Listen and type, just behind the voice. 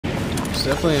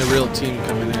There's definitely a real team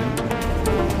coming in.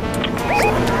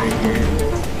 Someone right here.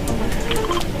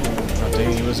 Oh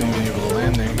dang, he wasn't even able to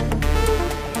land there.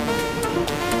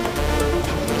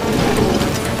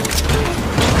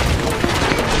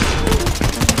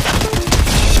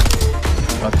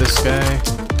 About this guy.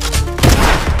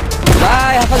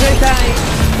 Bye, have a great time.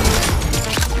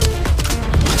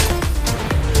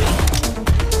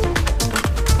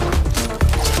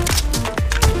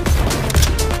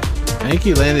 I think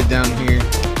he landed down here.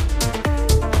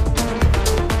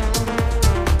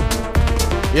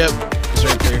 Yep, he's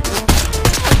right there.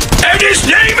 And his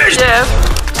name is Jeff.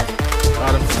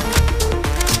 Got him.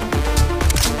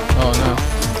 Oh no.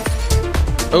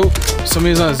 Oh,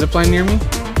 somebody's on a zipline near me.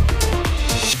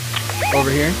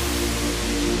 Over here.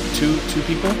 Two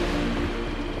people.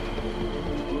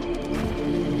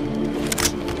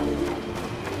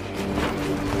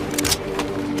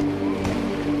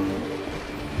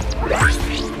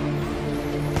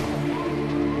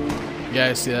 Yeah,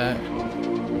 I see that.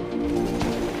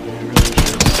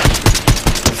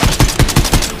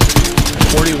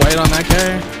 40 white on that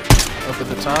guy. Up at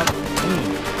the top.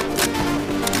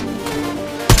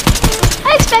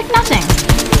 I expect nothing.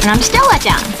 And I'm still let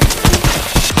down.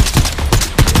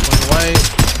 20 white.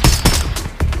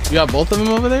 You got both of them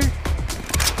over there?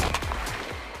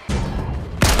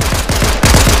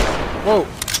 Whoa.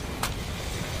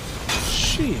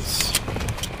 Jeez.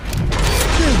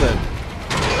 Here's that.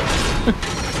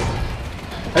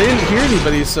 I didn't hear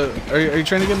anybody, so are you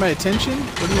trying to get my attention?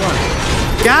 What do you want?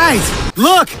 Guys,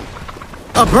 look!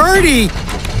 A birdie!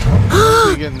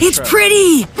 It's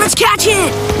pretty! Let's catch it! I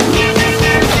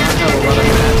have a lot of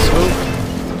mats. Oh.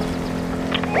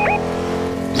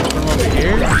 From over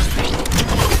here? There he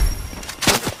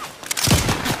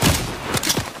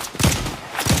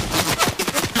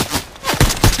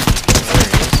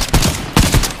is.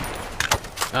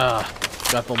 Ah,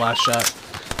 got the last shot.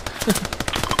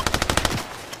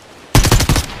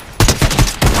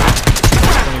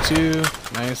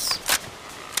 Nice.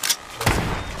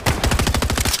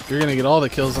 You're gonna get all the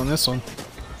kills on this one.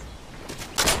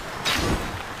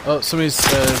 Oh, somebody's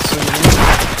swimming in.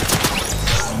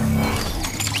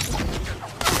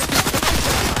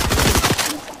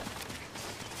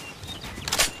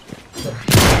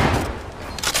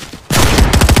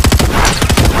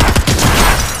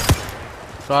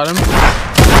 Got him.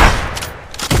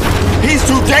 He's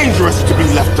too dangerous to be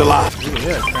left alive. Ooh,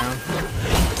 yeah, crown.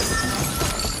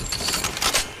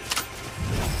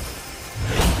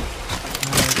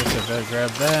 Better grab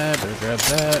that, better grab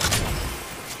that.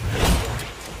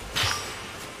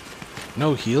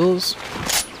 No heals?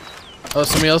 Oh,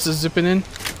 somebody else is zipping in?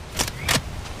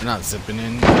 They're not zipping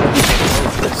in.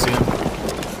 I see him.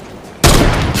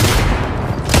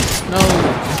 No!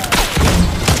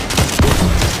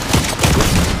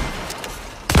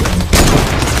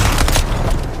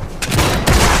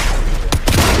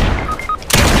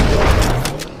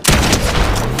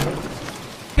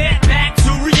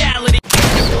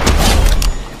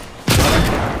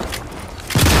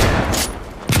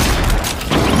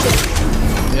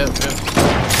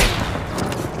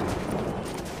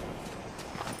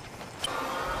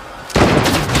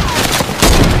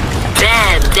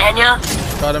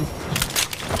 Got him.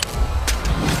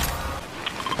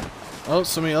 Oh,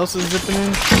 somebody else is zipping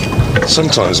in.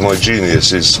 Sometimes my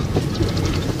genius is...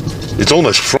 it's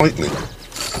almost frightening.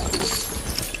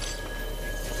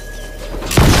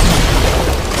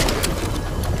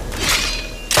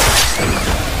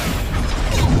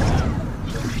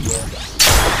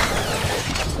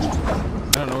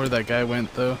 I don't know where that guy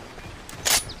went though.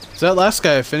 So that last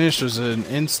guy I finished was an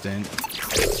instant.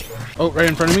 Oh, right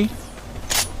in front of me.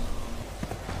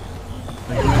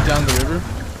 Like, he went down the river.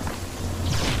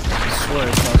 I swear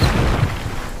it's possible.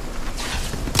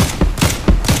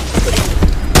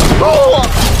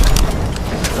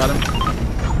 Got him.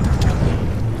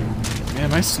 Man,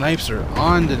 my snipes are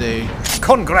on today.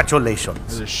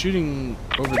 Congratulations. They're shooting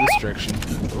over this direction.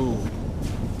 Ooh.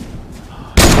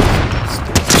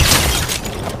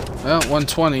 Well,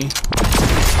 120.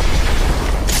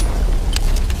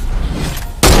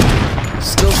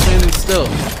 Still standing still.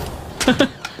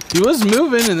 He was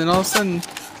moving, and then all of a sudden.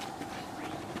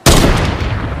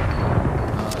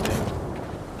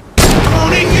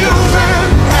 Only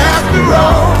human after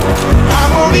all.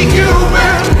 I'm only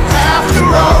human after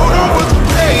all. Don't put the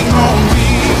blame on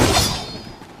me.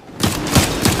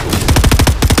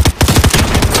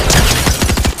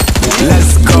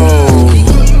 Let's go.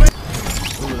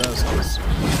 Ooh, that was close.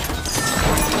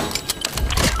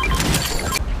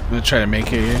 I'm gonna try to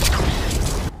make it here.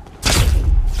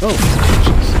 Oh,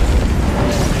 jeez.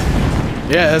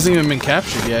 Yeah, it hasn't even been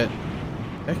captured yet.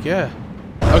 Heck yeah.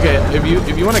 Okay, if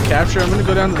you want to capture, I'm gonna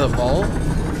go down to the vault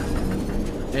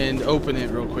and open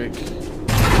it real quick.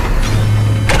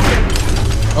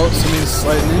 Oh, somebody's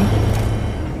sliding in.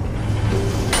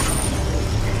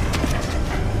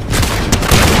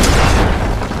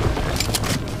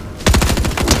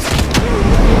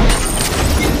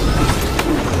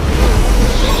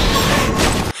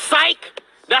 Psych!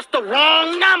 That's the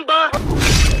wrong number!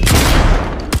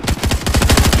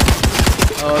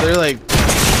 Oh, they're like...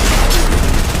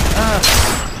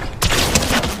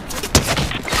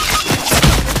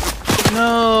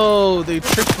 No, they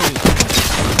tricked me. You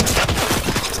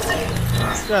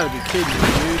gotta be kidding me,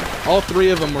 dude. All three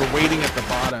of them were waiting at the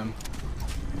bottom.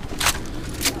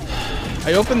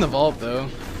 I opened the vault though,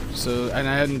 and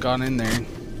I hadn't gone in there.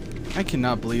 I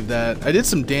cannot believe that. I did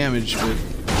some damage, but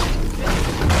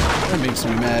that makes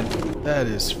me mad. That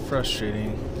is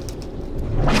frustrating.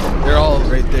 They're all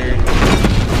right there.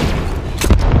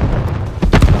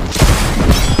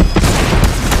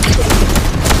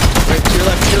 Right, to your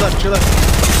left, to your left, to your left.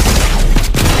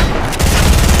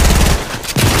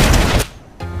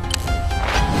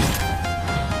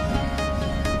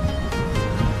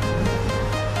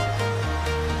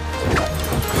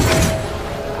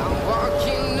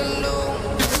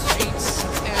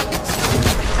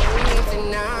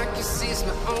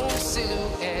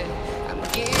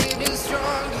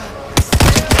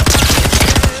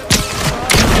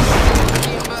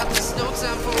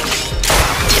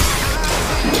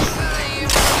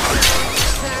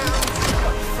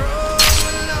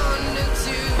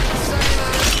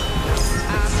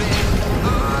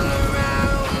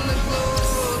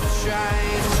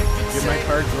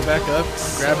 Go back up,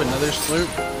 grab another slurp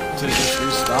to just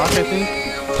restock, I think.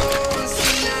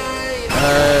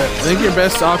 I think your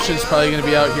best option is probably going to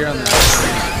be out here on the outside.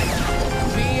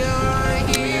 I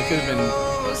mean, it could have been...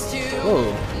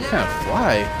 Whoa, you kind of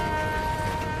fly.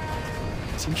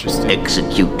 It's interesting.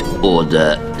 Execute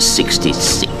Order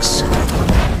 66.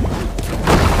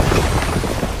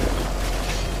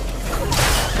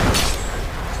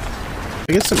 I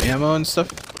get some ammo and stuff.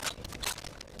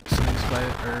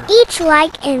 Each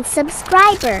like and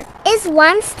subscriber is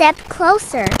one step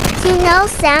closer to no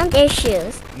sound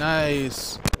issues.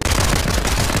 Nice.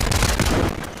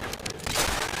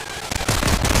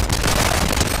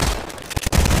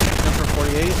 Number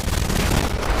 48.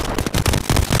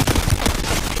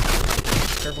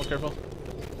 Careful, careful.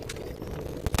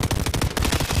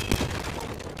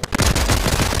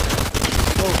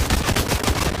 Oh.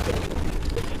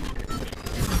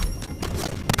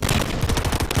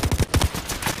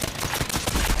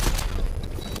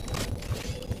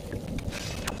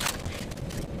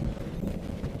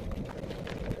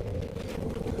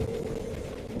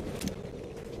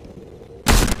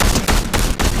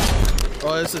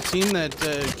 Oh, it's the team that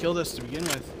killed us to begin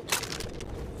with.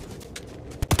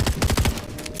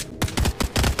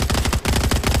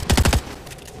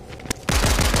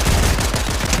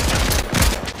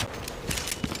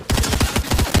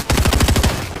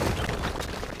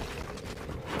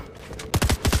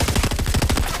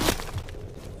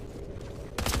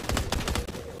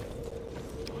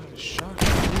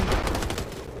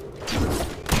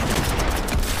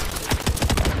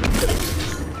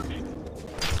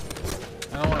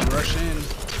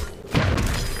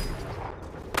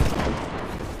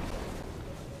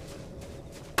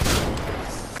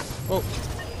 Oh.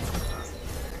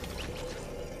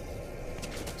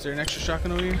 Is there an extra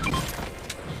shotgun over here?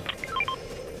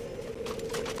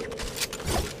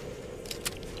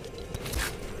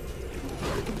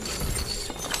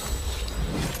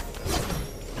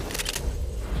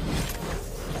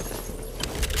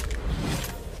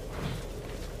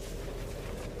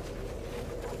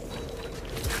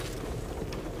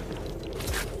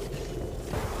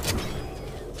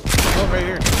 Oh, right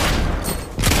here.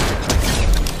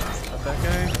 That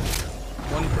guy.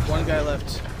 One guy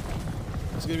left.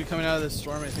 He's gonna be coming out of this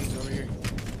storm. I think he's over here.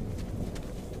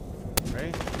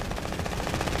 Right?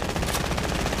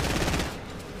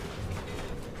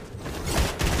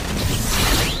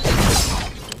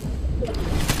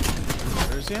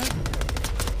 Where's he at?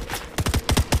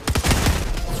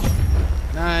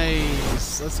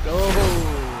 Nice. Let's go.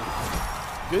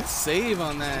 Good save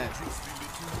on that.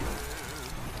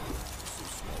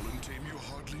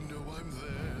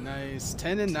 Nice.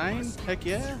 10 and 9? Heck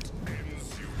yeah.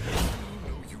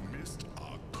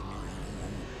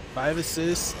 5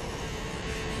 assists.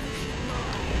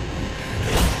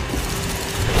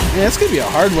 Yeah, it's gonna be a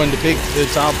hard one to pick the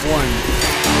top one.